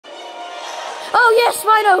Oh yes,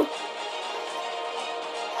 Mino!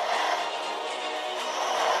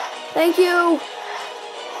 Thank you!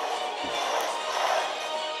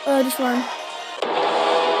 Just run.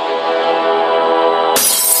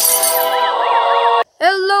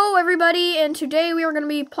 Hello everybody, and today we are going to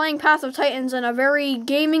be playing Path of Titans in a very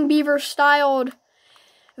Gaming Beaver styled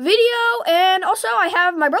video, and also I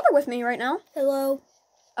have my brother with me right now. Hello.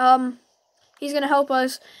 He's going to help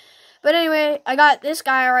us. But anyway, I got this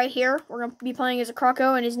guy right here. We're going to be playing as a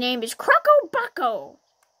Croco, and his name is CROCODILE.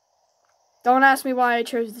 Don't ask me why I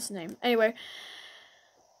chose this name. Anyway.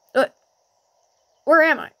 Where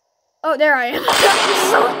am I? Oh, there I am.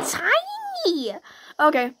 I'm so tiny.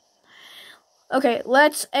 Okay,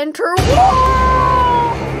 let's enter.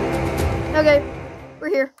 Okay, we're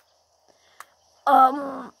here.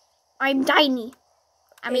 I'm tiny.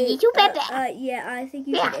 I'm a little baby. Yeah, I think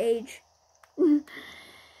you should age.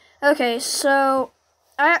 Okay, so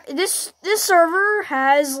this server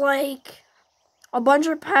has like a bunch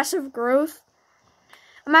of passive growth.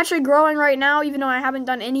 I'm actually growing right now, even though I haven't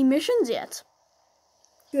done any missions yet.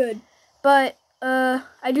 Good. But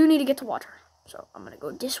I do need to get to water, so I'm gonna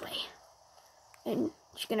go this way. And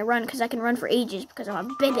she's gonna run because I can run for ages because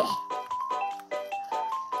I'm a baby.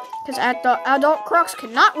 Because adult Crocs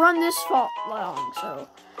cannot run this long, so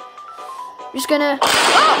I'm just gonna.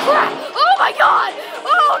 Oh crap! Oh my god!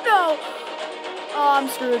 Oh no! Oh, I'm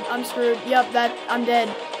screwed. Yep, I'm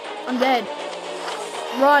dead.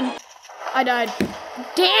 Run! I died.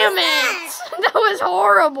 Damn it! That was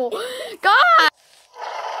horrible. God.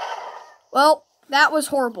 Well, that was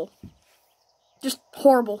horrible. Just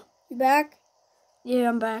horrible. You back? Yeah,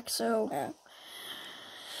 I'm back, so... Yeah.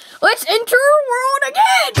 Let's enter world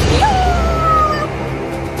again!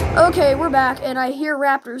 Yeah! Okay, we're back, and I hear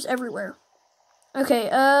raptors everywhere. Okay,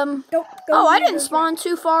 Don't go I didn't spawn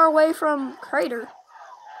too far away from Crater.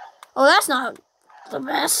 Oh, that's not the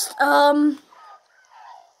best.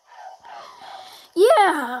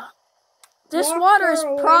 Yeah. This water is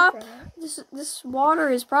this water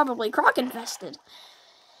is probably Croc infested.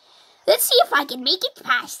 Let's see if I can make it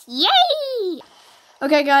past. Yay!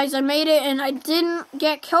 Okay, guys, I made it, and I didn't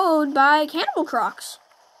get killed by cannibal Crocs.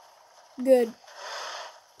 Good.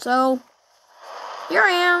 So, here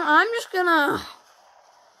I am. I'm just gonna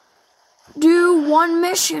do one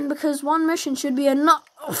mission, because one mission should be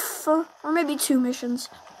enough. Or maybe 2 missions.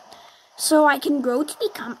 So I can grow to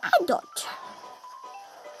become adult.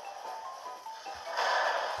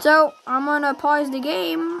 So, I'm gonna pause the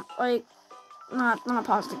game. Like, not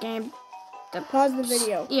pause the game. Pause the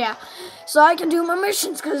video. Yeah, so I can do my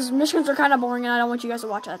missions, because missions are kind of boring, and I don't want you guys to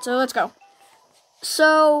watch that. So, let's go.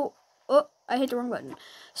 So, oh, I hit the wrong button.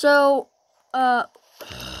 So, yeah,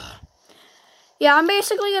 I'm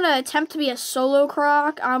basically going to attempt to be a solo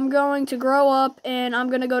Croc. I'm going to grow up, and I'm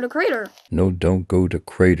going to go to Crater. No, don't go to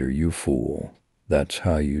Crater, you fool. That's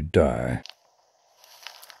how you die.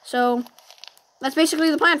 So, that's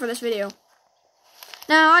basically the plan for this video.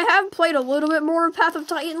 Now, I have played a little bit more of Path of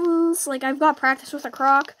Titans. Like, I've got practice with a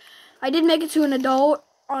Croc. I did make it to an adult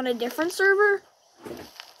on a different server.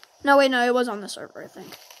 No, wait, no, it was on the server, I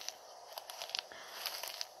think.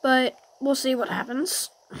 But, we'll see what happens.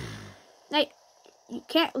 Hey, you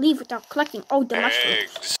can't leave without collecting all the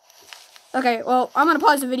mushrooms. Okay, well, I'm going to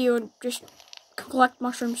pause the video and just collect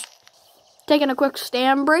mushrooms. Taking a quick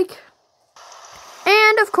stand break.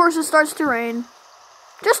 And, of course, it starts to rain.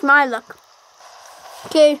 Just my luck.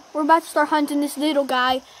 Okay, we're about to start hunting this little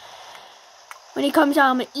guy. When he comes out,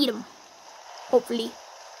 I'm going to eat him. Hopefully.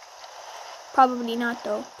 Probably not,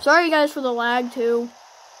 though. Sorry, guys, for the lag, too.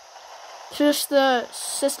 Just the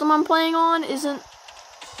system I'm playing on isn't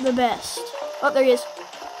the best. Oh, there he is.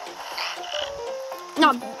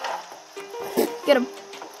 No. Get him.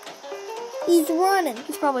 He's running.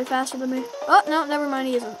 He's probably faster than me. Oh, no, never mind,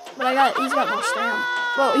 he isn't. But he's got more stamina.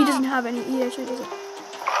 Well, he doesn't have any. He actually doesn't.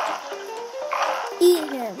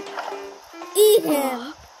 Eat him. Eat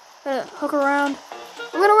him. Hook around.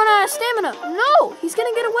 We're gonna run out of stamina. No, he's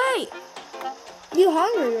gonna get away. You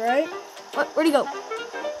hungry, right? Where'd he go?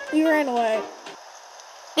 He ran away.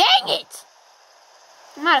 Dang it!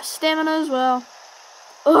 I'm out of stamina as well.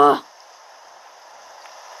 Ugh.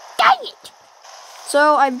 Dang it!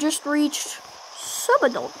 So, I've just reached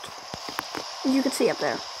sub-adult. As you can see up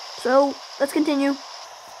there. So, let's continue.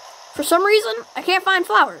 For some reason, I can't find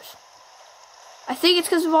flowers. I think it's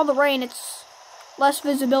because of all the rain. It's less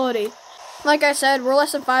visibility. Like I said, we're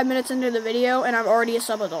less than 5 minutes into the video, and I'm already a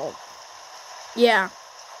sub-adult. Yeah.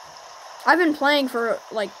 I've been playing for,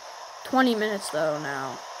 like, 20 minutes, though,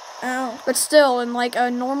 now. Ow. But still, in, like, a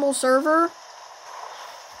normal server,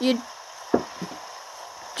 you'd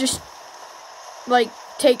just, like,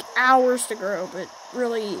 take hours to grow, but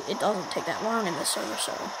really, it doesn't take that long in this server,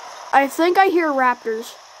 so. I think I hear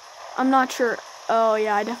raptors. I'm not sure. Oh,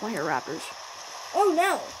 yeah, I definitely hear raptors. Oh,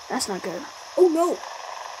 no. That's not good. Oh, no.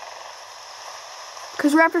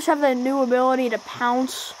 Because raptors have that new ability to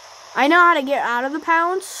pounce. I know how to get out of the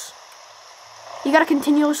pounce. You gotta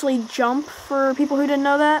continuously jump for people who didn't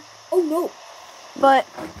know that. Oh, no. But,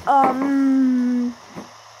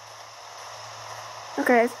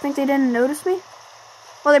 okay, I think they didn't notice me.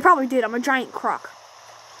 Well, they probably did. I'm a giant croc.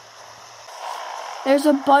 There's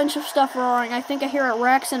a bunch of stuff roaring. I think I hear a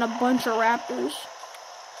Rex and a bunch of raptors.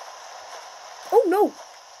 Oh, no.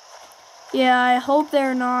 Yeah, I hope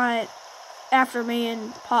they're not after me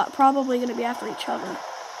and probably going to be after each other.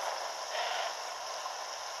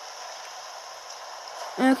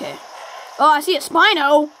 Okay. Oh, I see a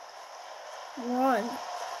Spino. Run.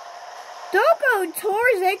 Don't go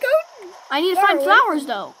towards it. Go. I need to find flowers,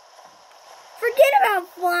 though. Forget about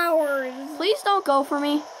flowers. Please don't go for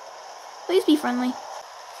me. Please be friendly.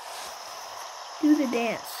 Do the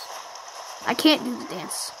dance. I can't do the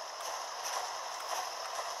dance.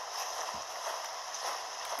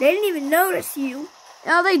 They didn't even notice you.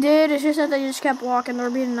 No, they did. It's just that they just kept walking. They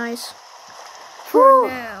were being nice. For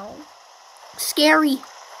now. Scary.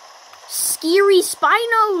 Scary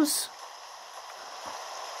Spinos.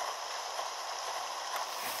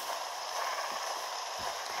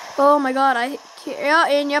 Oh my god, yeah,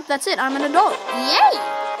 and yep, that's it. I'm an adult. Yay!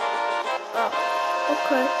 Oh,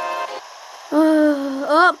 okay.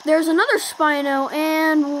 Oh, there's another Spino,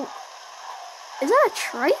 and is that a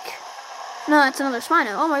trike? No, that's another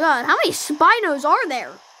Spino. Oh my god, how many Spinos are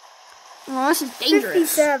there? Oh, this is dangerous.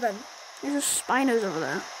 57. There's just Spinos over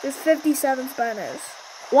there. There's 57 Spinos.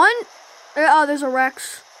 One, oh, there's a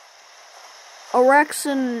Rex. A Rex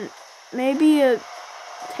and maybe a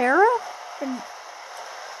Terra? And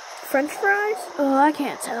French fries? Oh, I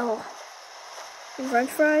can't tell. And French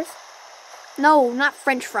fries? No, not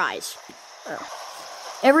French fries. Oh.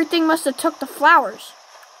 Everything must have took the flowers.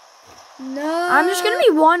 No. I'm just going to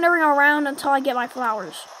be wandering around until I get my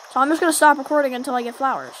flowers. So I'm just going to stop recording until I get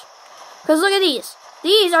flowers. Because look at these.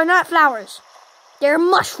 These are not flowers. They're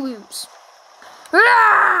mushrooms.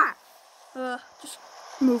 Just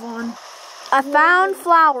move on. I found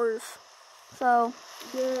flowers. So.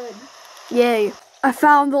 Good. Yay. I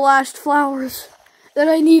found the last flowers that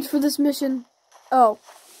I need for this mission. Oh.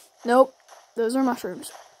 Nope. Those are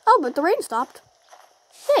mushrooms. Oh, but the rain stopped.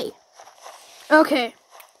 Hey. Okay.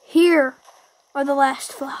 Here are the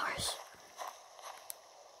last flowers.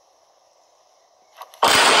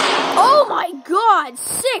 Oh my god!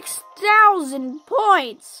 6,000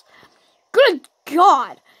 points! Good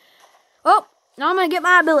god! Oh, now I'm gonna get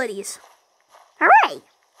my abilities. Hooray!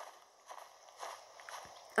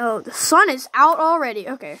 Oh, the sun is out already.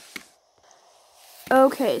 Okay.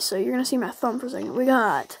 Okay, so you're gonna see my thumb for a second. We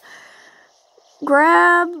got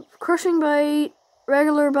grab, crushing bite,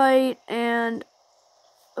 regular bite, and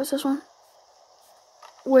what's this one?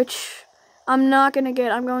 Which I'm not gonna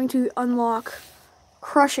get. I'm going to unlock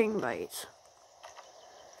crushing bite.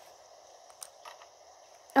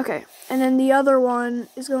 Okay, and then the other one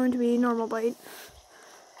is going to be normal bite.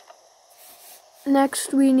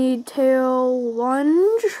 Next, we need tail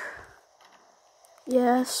lunge.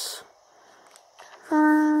 Yes.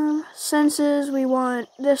 Confirm. Senses, we want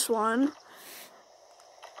this one.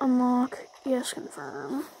 Unlock. Yes,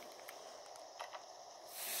 confirm.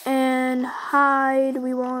 And hide,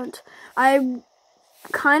 we want. I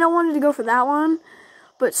kind of wanted to go for that one,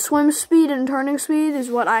 but swim speed and turning speed is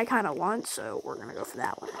what I kind of want, so we're going to go for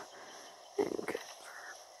that one.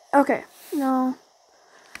 Okay, no.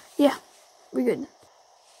 Yeah, we good.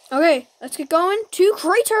 Okay, let's get going to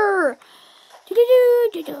Crater!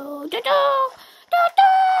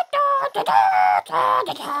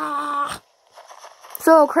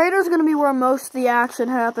 So, Crater's going to be where most of the action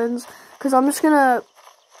happens, because I'm just going to,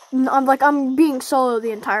 I'm being solo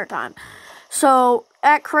the entire time. So,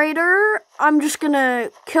 at Crater, I'm just going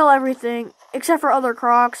to kill everything, except for other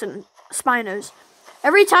Crocs and Spinos.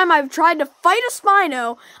 Every time I've tried to fight a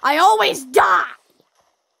Spino, I always die!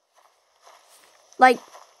 Like,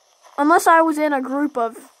 unless I was in a group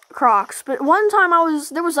of Crocs. But one time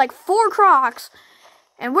there was like 4 Crocs,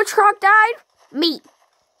 and which Croc died? Me.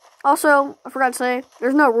 Also, I forgot to say,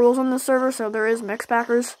 there's no rules on this server, so there is mix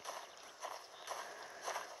packers.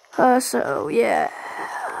 So, yeah.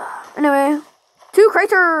 Anyway, to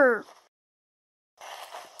Crater!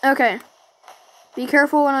 Okay. Be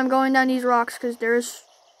careful when I'm going down these rocks, because there's...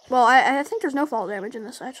 Well, I think there's no fall damage in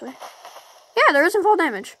this, actually. Yeah, there isn't fall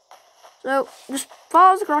damage. So, just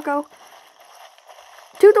follow the Croco.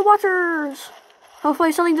 To the waters!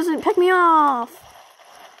 Hopefully something doesn't pick me off.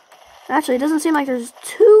 Actually, it doesn't seem like there's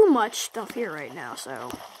too much stuff here right now,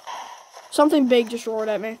 so. Something big just roared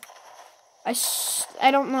at me.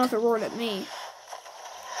 I don't know if it roared at me.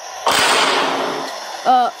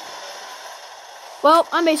 Well,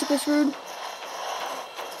 I'm basically screwed.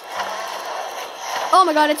 Oh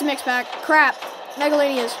my god, it's a mix pack. Crap.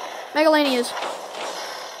 Megalanias. Megalanias.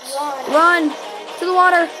 Run. To the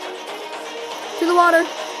water. To the water.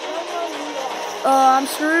 I'm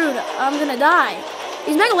screwed. I'm gonna die.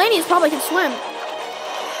 These Megalanias probably can swim.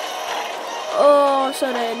 Oh,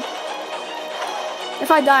 so dead. If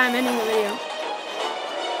I die, I'm ending the video.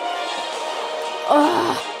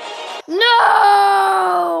 Oh.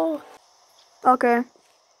 No! Okay.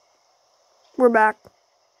 We're back.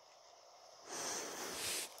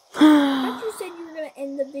 I thought you said you were going to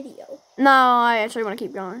end the video. No, I actually want to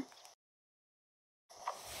keep going.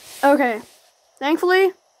 Okay.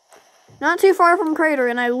 Thankfully, not too far from Crater,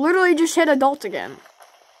 and I literally just hit Adult again.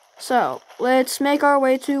 So, let's make our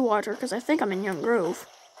way to water, because I think I'm in Young Grove.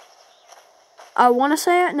 I want to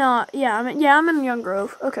say it? No, yeah, I'm in Young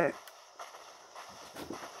Grove. Okay.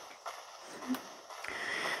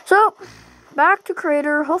 So, back to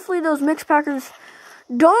Crater. Hopefully those mix packers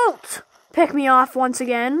don't pick me off once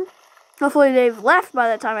again. Hopefully they've left by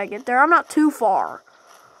the time I get there. I'm not too far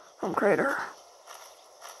from Crater.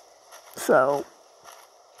 So.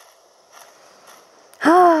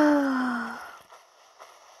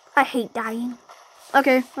 I hate dying.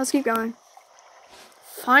 Okay, let's keep going.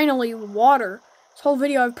 Finally, water. This whole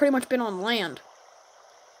video I've pretty much been on land.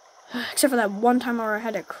 Except for that one time where I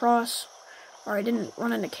had to cross. Or I didn't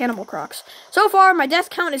run into cannibal crocs. So far, my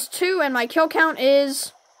death count is 2 and my kill count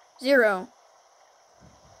is 0.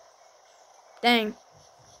 Dang.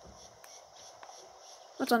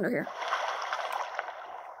 What's under here?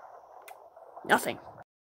 Nothing.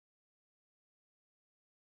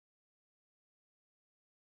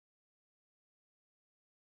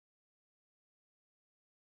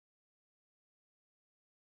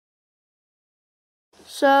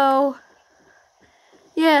 So,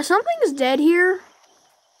 yeah, something's dead here.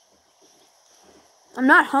 I'm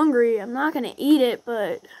not hungry. I'm not going to eat it,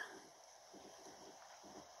 but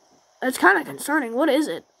it's kind of concerning. What is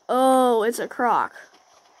it? Oh, it's a croc.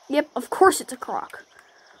 Yep, of course it's a croc.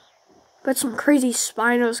 But some crazy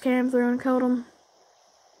Spinos came through and killed him.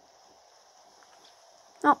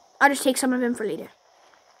 Oh, I'll just take some of him for later.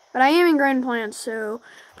 But I am in Grand Plans, so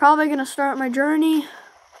probably going to start my journey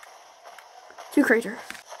to Crater.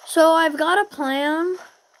 So I've got a plan.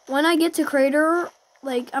 When I get to Crater,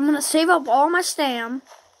 like, I'm going to save up all my stam.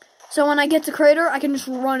 So when I get to Crater, I can just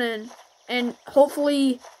run in. And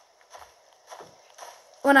hopefully,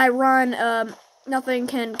 when I run, nothing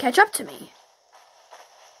can catch up to me.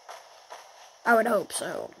 I would hope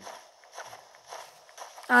so.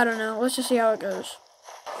 I don't know. Let's just see how it goes.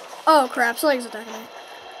 Oh, crap. Something's attacking me.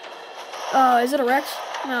 Oh, is it a Rex?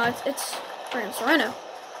 No, it's freaking Sereno.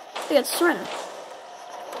 I think it's Sereno.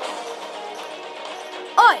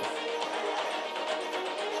 Oi!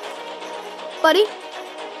 Buddy?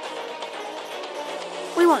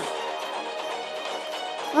 What do you want?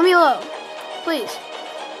 Let me alone. Please.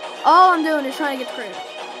 All I'm doing is trying to get the Crater.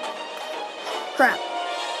 Crap.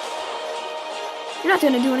 You're not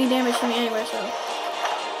going to do any damage to me anyway, so.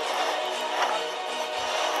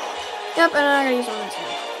 Yep, and I'm going to use one of this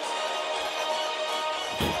now.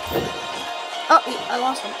 Oh, I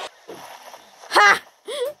lost him. Ha!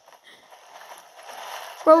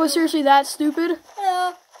 Bro, was seriously that stupid?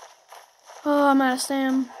 Yeah. Oh, I'm out of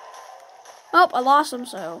stam. Oh, I lost him,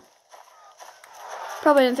 so.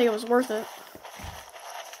 Probably didn't think it was worth it.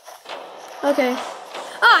 Okay.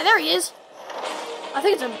 Ah, there he is! I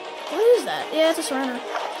think it's a... What is that? Yeah, it's a surrender.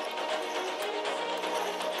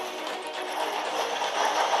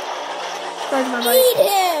 Eat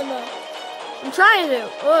him! I'm trying to.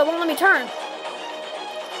 Oh, it won't let me turn.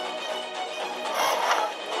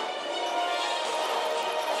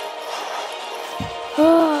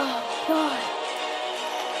 Oh, God.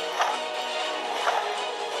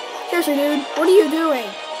 Seriously, dude. What are you doing?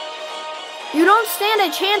 You don't stand a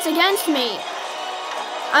chance against me.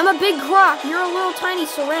 I'm a big Croc. You're a little tiny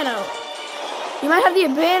Sereno. You might have the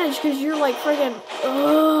advantage because you're like friggin'...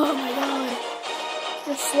 Oh, my God.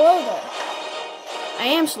 You're slow, though. I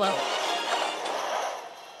am slow.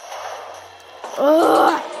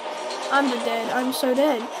 Ugh. I'm dead. I'm so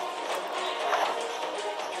dead.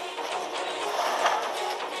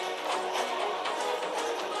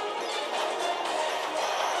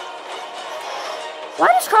 Why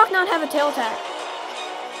does Croc not have a tail attack?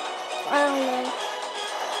 I don't know.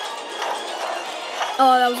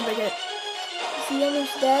 Oh, that was a big hit. Is he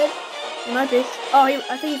almost dead? He might be. Oh,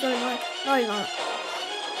 I think he's running away. No, he's not.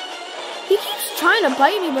 He keeps trying to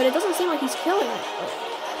bite me, but it doesn't seem like he's killing it.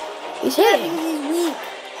 He's hitting. He's weak.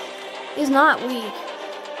 He's not weak.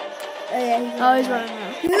 Oh, yeah, He's running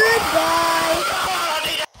now. Goodbye.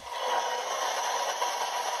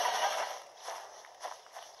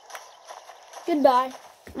 Goodbye.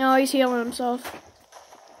 No, he's healing himself.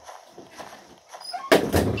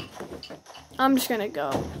 I'm just gonna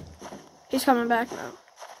go. He's coming back now.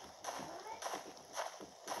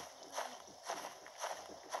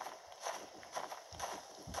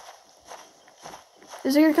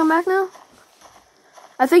 Is he gonna come back now?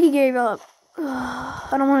 I think he gave up.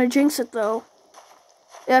 I don't want to jinx it though.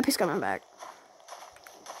 Yep, he's coming back.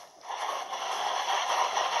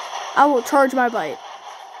 I will charge my bite.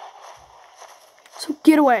 So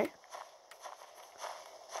get away.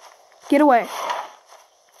 Get away.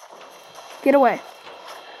 Get away.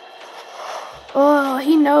 Oh,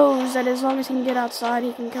 he knows that as long as he can get outside,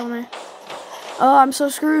 he can kill me. Oh, I'm so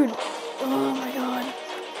screwed. Oh my god.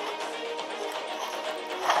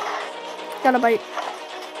 Got a bite.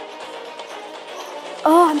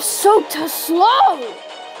 Oh, I'm so slow.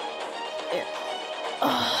 There.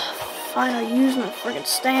 Oh, fine, I'll use my friggin'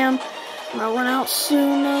 stam. I'm gonna run out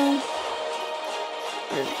soon though.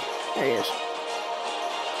 There he is.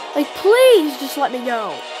 Like, please just let me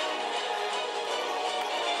go.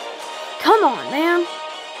 Come on, man.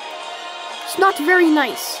 It's not very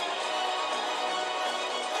nice.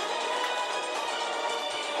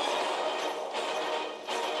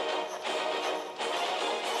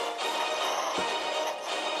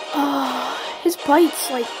 His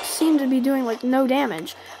bites, like, seem to be doing, like, no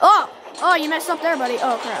damage. Oh, you messed up there, buddy.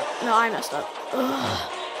 Oh, crap. No, I messed up.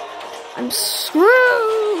 Ugh. I'm screwed.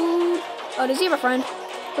 Oh, does he have a friend?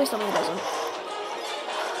 Please tell me he doesn't.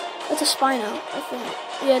 That's a Spino, I think.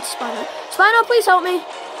 Yeah, it's Spino. Spino, please help me.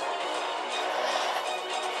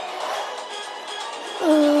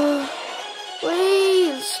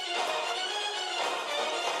 Please.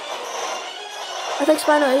 I think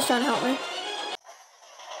Spino is trying to help me.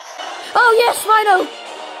 Oh, yes, Spino!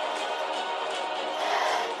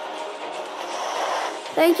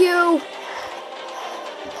 Thank you.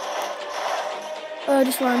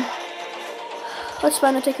 Just run. Let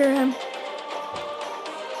Spino take care of him.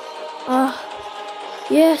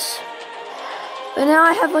 Yes. But now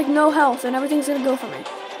I have, like, no health, and everything's gonna go for me.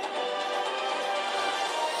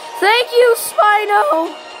 Thank you,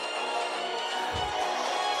 Spino!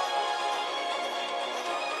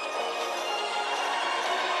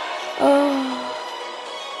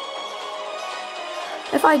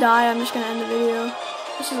 If I die, I'm just gonna end the video.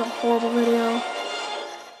 This is a horrible video.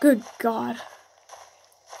 Good God.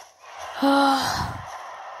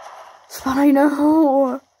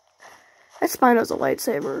 Spino. That Spino's a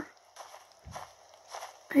lightsaber.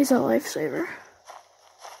 He's a lifesaver.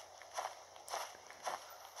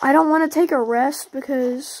 I don't want to take a rest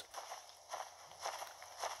because...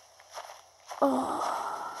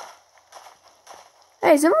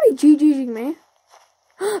 Hey, is everybody GGing me?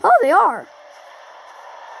 Oh, they are.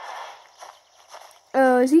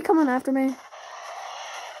 Oh, is he coming after me?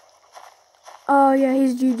 Oh, yeah,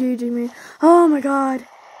 he's GGing me. Oh, my God.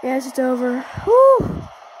 Yes, it's over. Woo.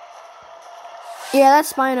 Yeah, that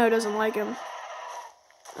Spino doesn't like him.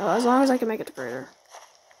 Oh, as long as I can make it to crater.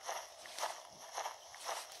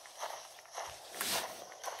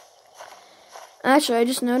 Actually, I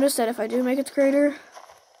just noticed that if I do make it to crater,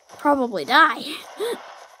 I'll probably die.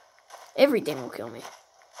 Everything will kill me.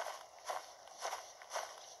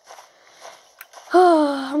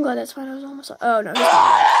 Oh, I'm glad that Spino was almost... Oh, no, he's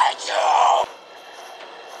not.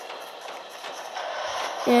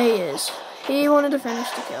 Yeah, he is. He wanted to finish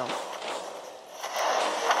the kill.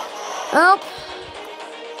 Well,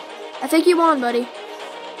 I think you won, buddy.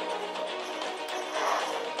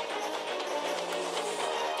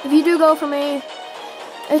 If you do go for me,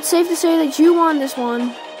 it's safe to say that you won this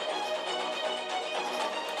one.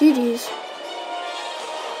 GG's.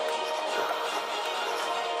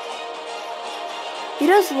 He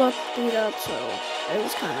does look beat up, so it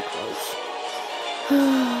was kind of close.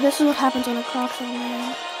 This is what happens when a Croc's on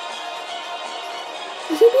man.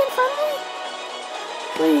 Is he being friendly?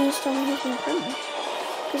 Please tell me he's being friendly.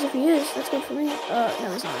 Because if he is, that's good for me. No,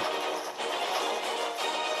 he's not.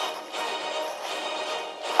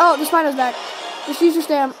 Oh, the Spino's back. Just use your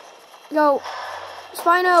stamp. Go.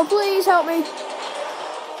 Spino, please help me.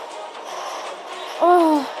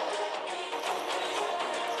 Oh.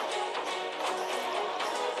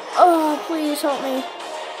 Oh, please help me.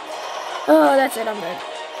 Oh, that's it. I'm dead.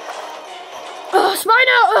 Oh,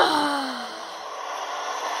 Spino! Oh.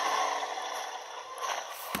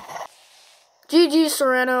 GG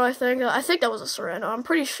Sereno, I think. I think that was a Sereno. I'm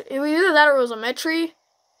pretty sure. Either that or it was a Metri.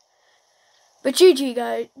 But GG,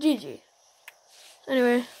 guys. GG.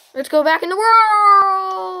 Anyway, let's go back in the world.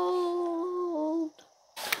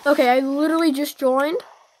 Okay, I literally just joined.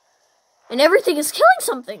 And everything is killing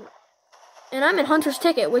something. And I'm in Hunter's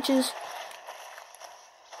Ticket, which is,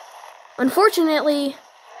 unfortunately,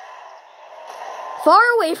 far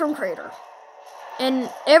away from Crater. And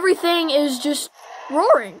everything is just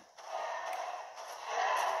roaring.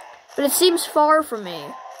 But it seems far from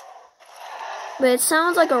me. But it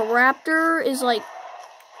sounds like a raptor is, like,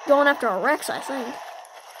 going after a Rex, I think.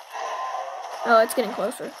 Oh, it's getting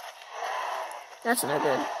closer. That's no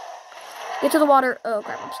good. Get to the water. Oh,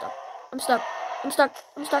 crap, I'm stuck. I'm stuck. I'm stuck.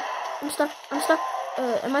 I'm stuck. I'm stuck. I'm stuck.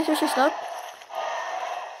 Am I seriously stuck?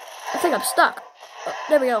 I think I'm stuck. Oh,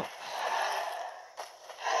 there we go.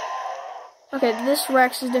 Okay, this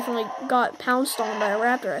Rex has definitely got pounced on by a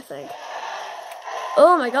raptor, I think.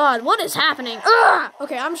 Oh my god, what is happening? Ugh!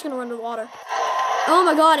 Okay, I'm just gonna run to the water. Oh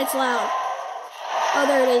my god, it's loud. Oh,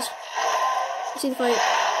 there it is. I see the fight.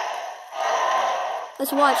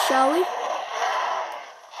 Let's watch, shall we?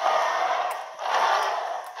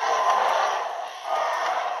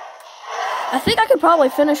 I think I could probably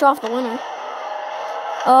finish off the winner.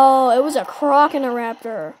 Oh, it was a Croc and a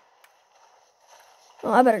raptor.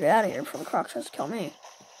 Well, I better get out of here before the Croc tries to kill me.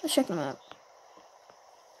 Let's check them out.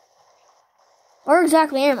 Where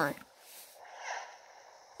exactly am I?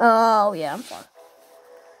 Oh, yeah, I'm far.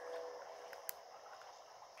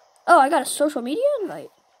 Oh, I got a social media invite.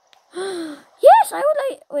 Yes, I would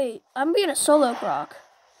like... Wait, I'm being a solo Croc.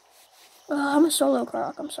 Oh, I'm a solo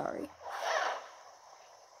Croc, I'm sorry.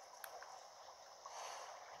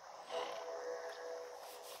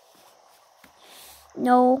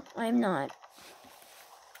 No, I'm not.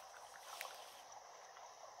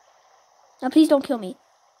 Now, please don't kill me.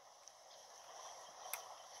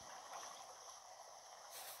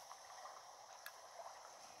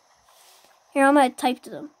 Here, I'm gonna type to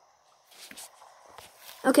them.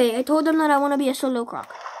 Okay, I told them that I want to be a solo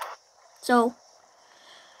Croc. So,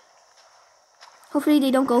 hopefully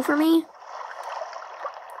they don't go for me.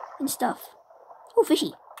 And stuff. Oh,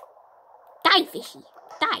 fishy. Die, fishy.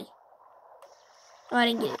 Die. Oh, I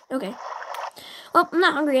didn't get it. Okay. Well, I'm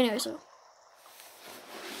not hungry anyway, so.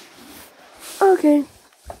 Okay.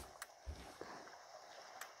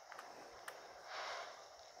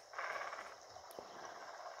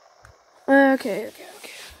 Okay.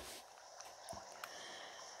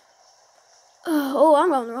 Oh, I'm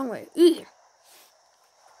going the wrong way. Ew.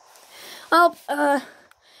 Well,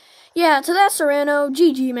 yeah, to that Serrano,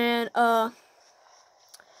 GG, man. I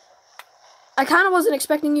kind of wasn't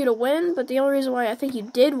expecting you to win, but the only reason why I think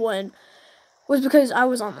you did win was because I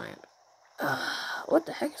was on land. What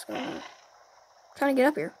the heck is going on? I'm trying to get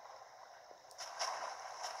up here.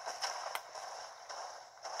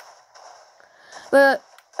 But,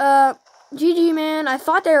 GG, man. I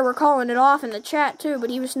thought they were calling it off in the chat, too,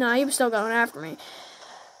 but he was still going after me.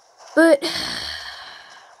 But,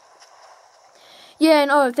 yeah,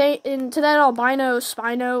 and to that albino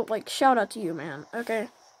Spino, like, shout out to you, man, okay?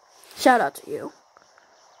 Shout out to you.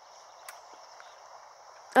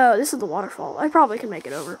 Oh, this is the waterfall. I probably can make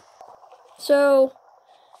it over. So,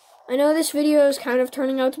 I know this video is kind of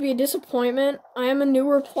turning out to be a disappointment. I am a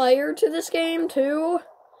newer player to this game, too.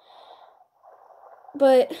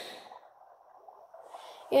 But,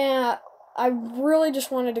 yeah, I really just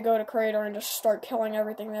wanted to go to Crater and just start killing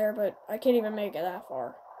everything there, but I can't even make it that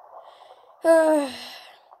far.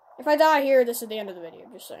 If I die here, this is the end of the video,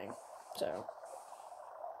 just saying. So,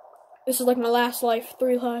 this is like my last life,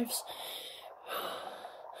 3 lives.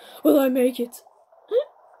 Will I make it?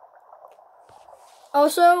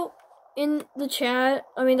 Also, in the chat,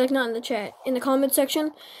 I mean, like, not in the chat, in the comment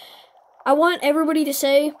section, I want everybody to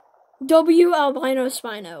say, W albino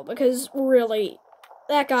Spino, because really,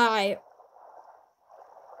 that guy,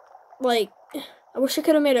 like, I wish I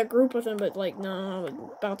could have made a group with him, but, like, no, I'm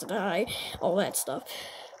about to die, all that stuff.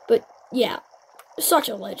 But, yeah, such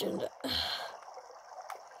a legend.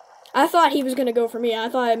 I thought he was going to go for me. I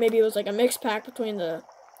thought maybe it was, like, a mixed pack between the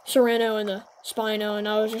Serrano and the Spino, and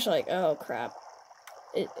I was just like, oh, crap.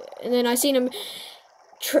 And then I seen him,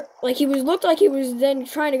 looked like he was then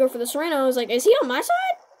trying to go for the Serrano. I was like, is he on my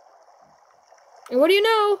side? And what do you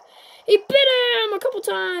know? He bit him a couple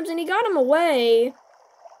times, and he got him away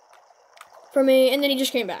from me, and then he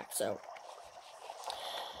just came back, so.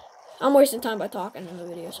 I'm wasting time by talking in the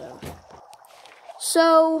video, so.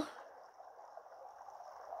 So,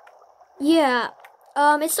 yeah.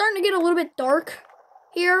 It's starting to get a little bit dark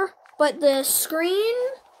here, but the screen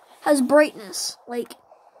has brightness. Like,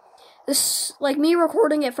 this, like me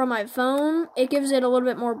recording it from my phone, it gives it a little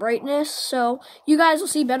bit more brightness, so you guys will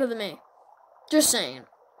see better than me. Just saying.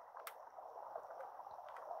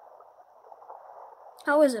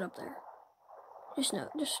 How is it up there? Just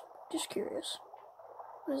curious.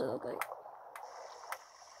 What does it look like?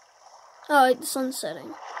 Oh, the sun's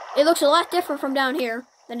setting. It looks a lot different from down here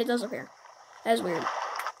than it does up here. That's weird.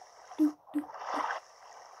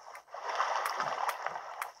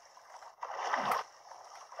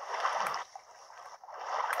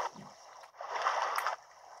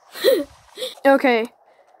 Okay,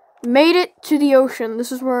 made it to the ocean.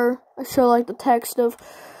 This is where I show like the text of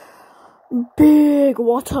big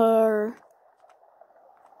water.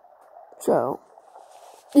 So,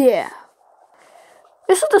 yeah.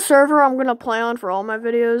 This is the server I'm gonna play on for all my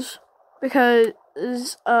videos because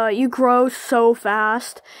you grow so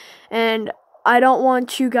fast, and I don't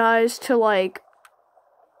want you guys to like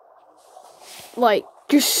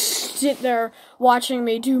just sit there watching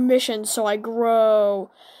me do missions so I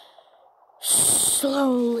grow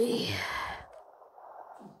slowly.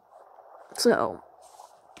 So,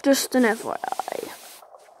 just an FYI.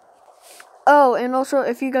 Oh, and also,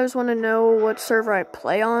 if you guys want to know what server I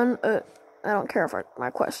play on, I don't care if my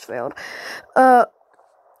quest failed. I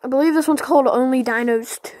believe this one's called Only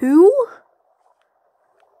Dinos 2?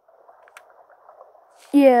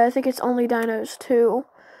 Yeah, I think it's Only Dinos 2.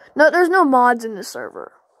 No, there's no mods in this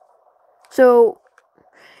server. So,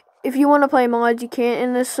 if you want to play mods, you can't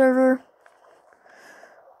in this server.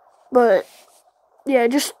 But, yeah,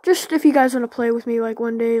 just if you guys want to play with me, like,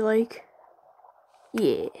 one day, like,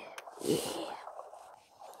 yeah.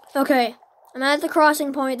 Okay, I'm at the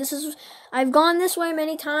crossing point. I've gone this way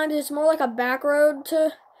many times. It's more like a back road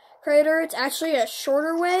to Crater. It's actually a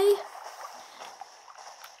shorter way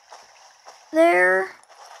there.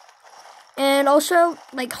 And also,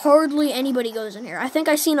 like, hardly anybody goes in here. I think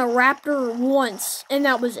I seen a raptor once, and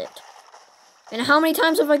that was it. And how many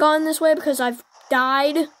times have I gone this way? Because I've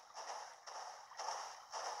died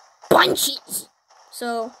bunches.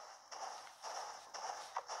 So,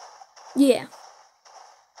 yeah.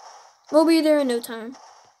 We'll be there in no time.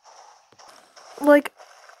 Like,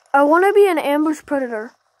 I want to be an ambush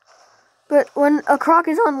predator. But when a croc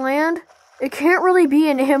is on land, it can't really be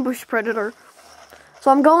an ambush predator. So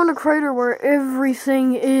I'm going to Crater where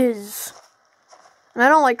everything is. And I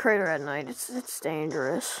don't like Crater at night. It's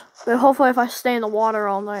dangerous. But hopefully if I stay in the water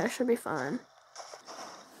all night, I should be fine.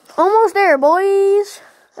 Almost there, boys.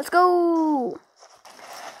 Let's go.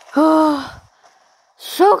 Oh,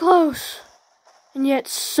 so close. And yet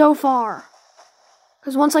so far.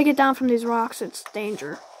 Because once I get down from these rocks, it's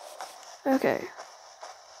danger. Okay.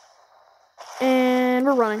 And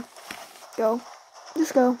we're running. Go.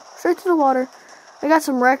 Just go. Straight to the water. I got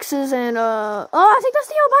some Rexes and, oh, I think that's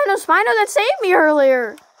the albino Spino that saved me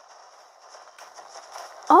earlier.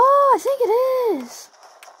 Oh, I think it is.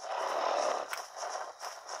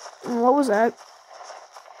 What was that?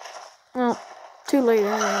 Well, too late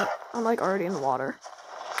anyway. I'm, like, already in the water.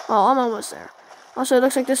 Oh, I'm almost there. Also, it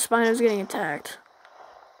looks like this Spino's getting attacked.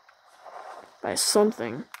 By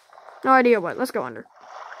something. No idea what. Let's go under.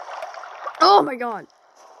 Oh, my God.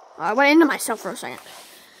 I went into myself for a second.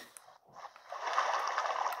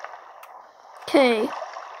 Okay.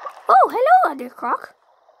 Oh, hello, other Croc.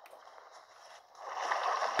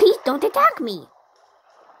 Please don't attack me.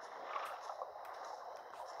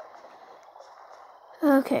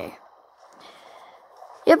 Okay.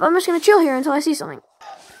 Yep, I'm just gonna chill here until I see something.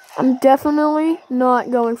 I'm definitely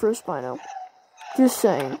not going for a Spino. Just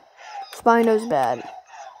saying. Spino's bad.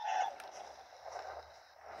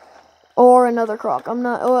 Or another Croc. I'm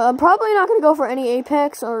probably not gonna go for any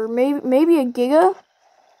Apex or maybe a Giga.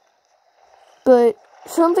 But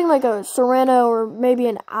something like a Sereno or maybe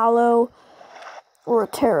an Aloe or a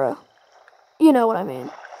Terra. You know what I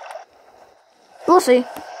mean. We'll see.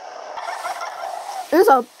 There's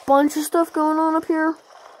a bunch of stuff going on up here.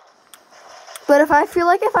 But I feel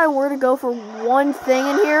like if I were to go for one thing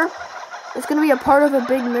in here, it's going to be a part of a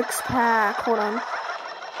big mixed pack. Hold on.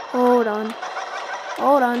 Hold on.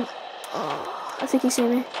 Hold on. Oh, I think he's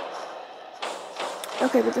seen me.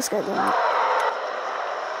 Okay, but this guy didn't.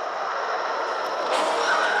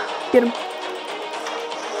 Get him.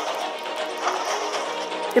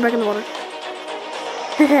 Get back in the water.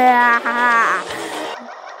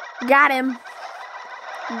 Got him.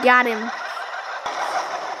 Got him.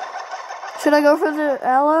 Should I go for the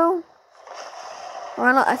Aloe? Or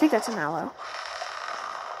I think that's an Aloe.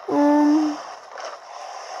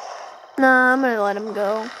 Nah, I'm gonna let him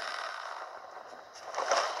go.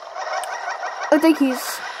 I think he's...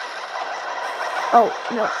 Oh,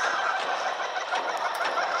 no.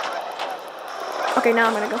 Okay, now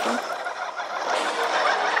I'm gonna go for him.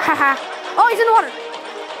 Haha. Oh, he's in the water.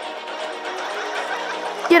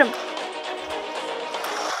 Get him.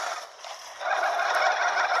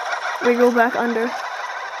 We go back under.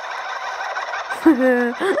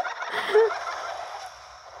 Did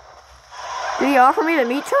he offer me the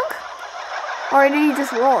meat chunk? Or did he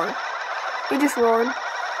just roar? He just roared.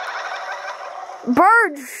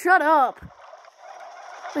 Birds, shut up.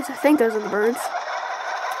 At least I think those are the birds.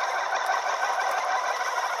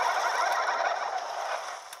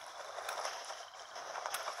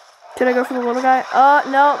 Should I go for the little guy?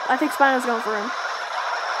 No, I think Spino's going for him.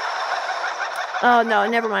 Oh, no,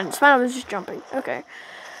 never mind. Spino was just jumping. Okay.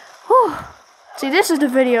 Whew. See, this is the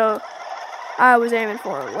video I was aiming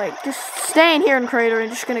for. Like, just staying here in Crater and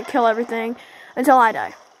just gonna kill everything until I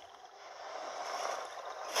die.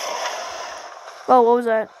 Oh, what was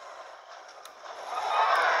that?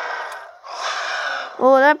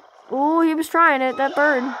 Oh, he was trying it, that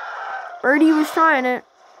bird. Birdie was trying it.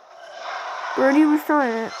 Birdie was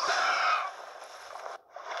trying it.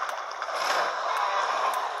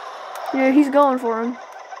 Yeah, he's going for him.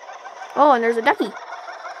 Oh, and there's a ducky.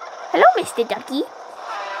 Hello, Mr. Ducky.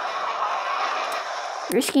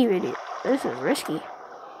 Risky video. This is risky.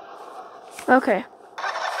 Okay.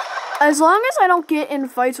 As long as I don't get in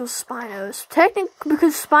fights with Spinos,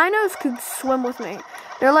 because Spinos could swim with me.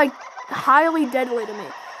 They're like highly deadly to me.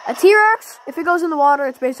 A T-Rex, if it goes in the water,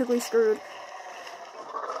 it's basically screwed.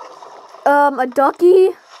 A ducky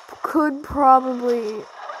could probably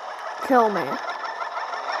kill me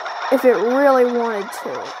if it really wanted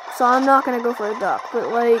to. So I'm not gonna go for a duck, but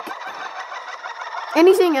like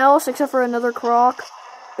anything else except for another croc,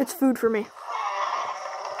 it's food for me.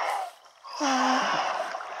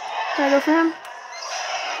 Can I go for him?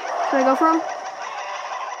 Can I go for him?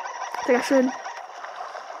 I think I should.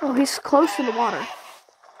 Oh, he's close to the water.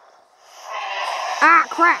 Ah,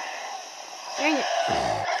 crap! Dang it.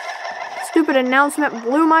 Stupid announcement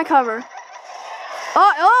blew my cover.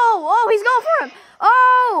 Oh, he's going for him!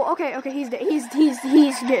 Oh, okay, he's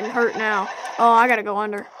getting hurt now. Oh, I gotta go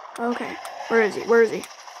under. Okay, where is he?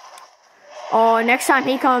 Oh, next time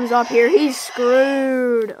he comes up here, he's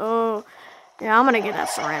screwed. Oh, yeah, I'm gonna get that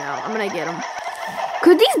Serrano. I'm gonna get him.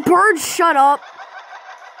 Could these birds shut up?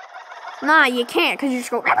 Nah, you can't, because you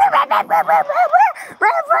just go...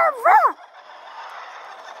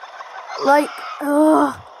 Like,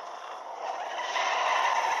 ugh.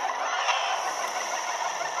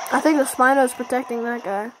 I think the Spino's protecting that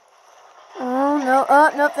guy. Oh, no.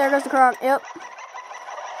 Nope, there goes the Croc. Yep.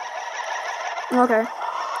 Okay.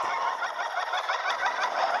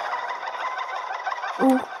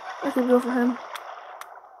 Ooh, I could go for him.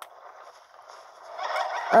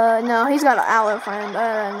 No, he's got an aloe friend.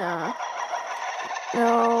 No.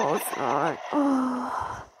 No, it's not.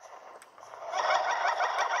 Oh.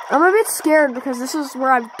 I'm a bit scared because this is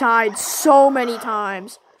where I've died so many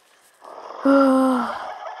times.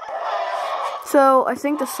 So, I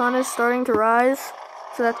think the sun is starting to rise,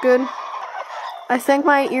 so that's good. I think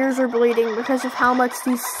my ears are bleeding because of how much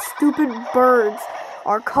these stupid birds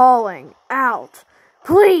are calling out.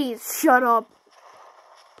 Please, shut up.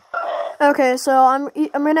 Okay, so I'm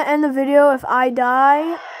gonna end the video if I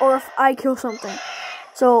die or if I kill something.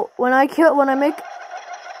 So, when I make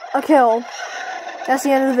a kill, that's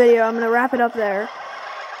the end of the video. I'm gonna wrap it up there.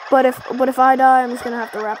 But if I die, I'm just gonna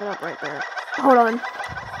have to wrap it up right there. Hold on.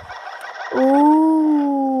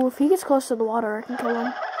 Ooh, if he gets close to the water, I can kill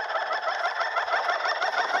him.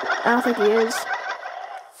 I don't think he is.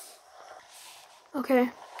 Okay,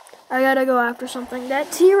 I gotta go after something.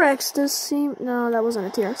 That T-Rex does seem... No, that wasn't a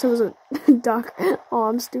T-Rex. It was a duck. Oh,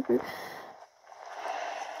 I'm stupid.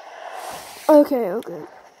 Okay.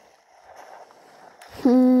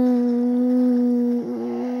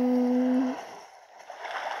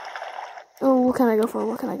 Oh, what can I go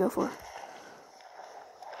for?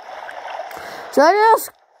 Should I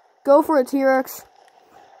just go for a T-Rex?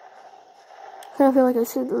 I kind of feel like I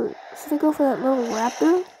should. Should I go for that little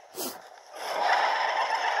raptor?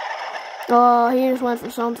 Oh, he just went for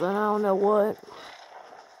something. I don't know what.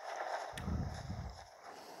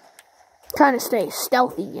 Trying to stay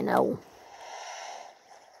stealthy, you know.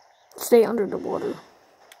 Stay under the water.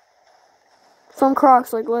 Some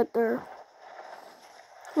crocs like let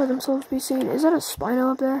themselves be seen. Is that a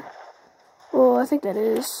Spino up there? Well, I think that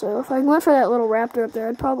is. So if I went for that little raptor up there,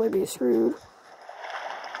 I'd probably be screwed.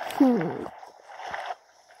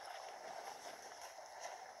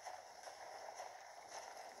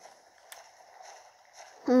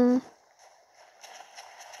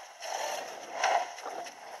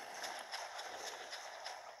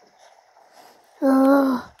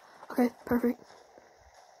 Okay, perfect.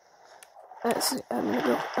 Let's see. I'm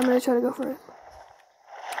gonna try to go for it.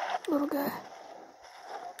 Little guy.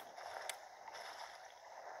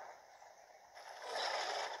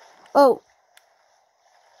 Oh.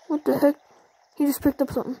 What the heck? He just picked up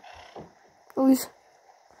something. Please.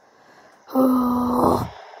 Oh.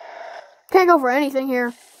 Can't go for anything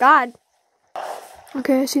here. God.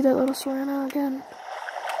 Okay, I see that little Serena again.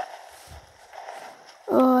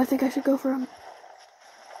 Oh, I think I should go for him.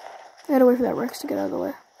 I gotta wait for that Rex to get out of the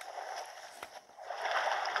way.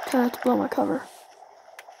 Try not to blow my cover.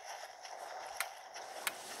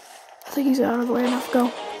 I think he's out of the way enough.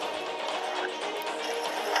 Go.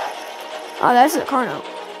 Oh, that's the Carno.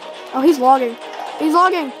 Oh, he's logging. He's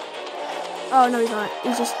logging. Oh, no, he's not.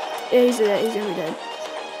 He's just... Yeah, he's dead. He's gonna be dead.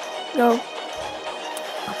 Go.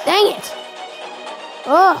 Dang it!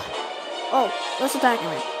 Ugh. Oh, that's attacking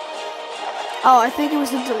me. Oh, I think it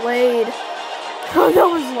was a delayed. Oh, that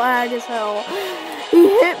was lag as hell. He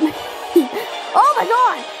hit me. Oh my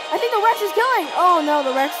god! I think the Rex is killing. Oh no,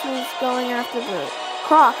 the Rex was going after the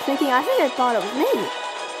Croc, thinking I think they thought it was me.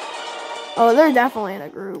 Oh, they're definitely in a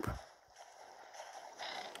group.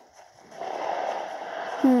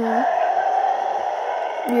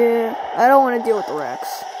 Yeah, I don't want to deal with the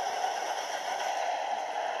Rex.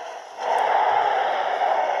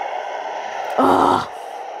 Ugh.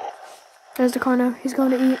 There's the Carno. He's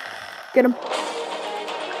going to eat. Get him.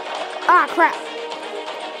 Ah, crap.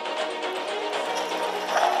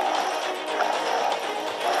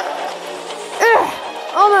 Ugh,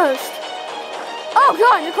 almost. Oh,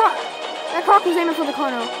 God, the Croc. That Croc was aiming for the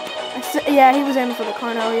Carno. Yeah, he was aiming for the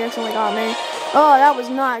Carno. He accidentally got me. Oh, that was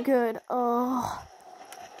not good. Oh.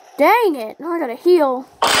 Dang it. Now I gotta heal.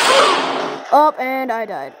 Up, and I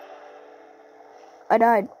died. I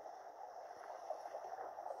died.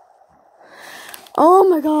 Oh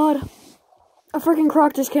my god. A freaking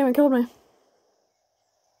Croc just came and killed me.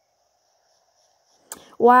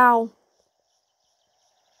 Wow.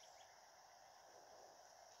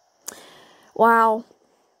 Wow.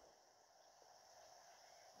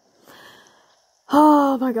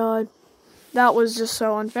 Oh my god. That was just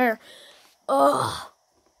so unfair. Ugh.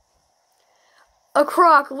 A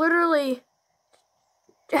Croc literally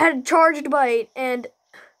had a charged bite and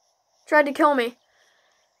tried to kill me.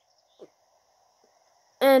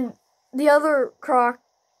 And the other Croc,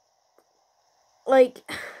 like,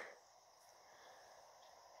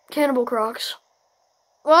 cannibal Crocs.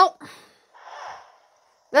 Well,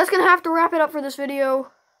 that's gonna have to wrap it up for this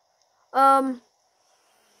video. Yeah,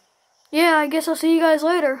 I guess I'll see you guys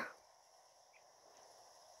later.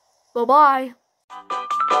 Bye-bye.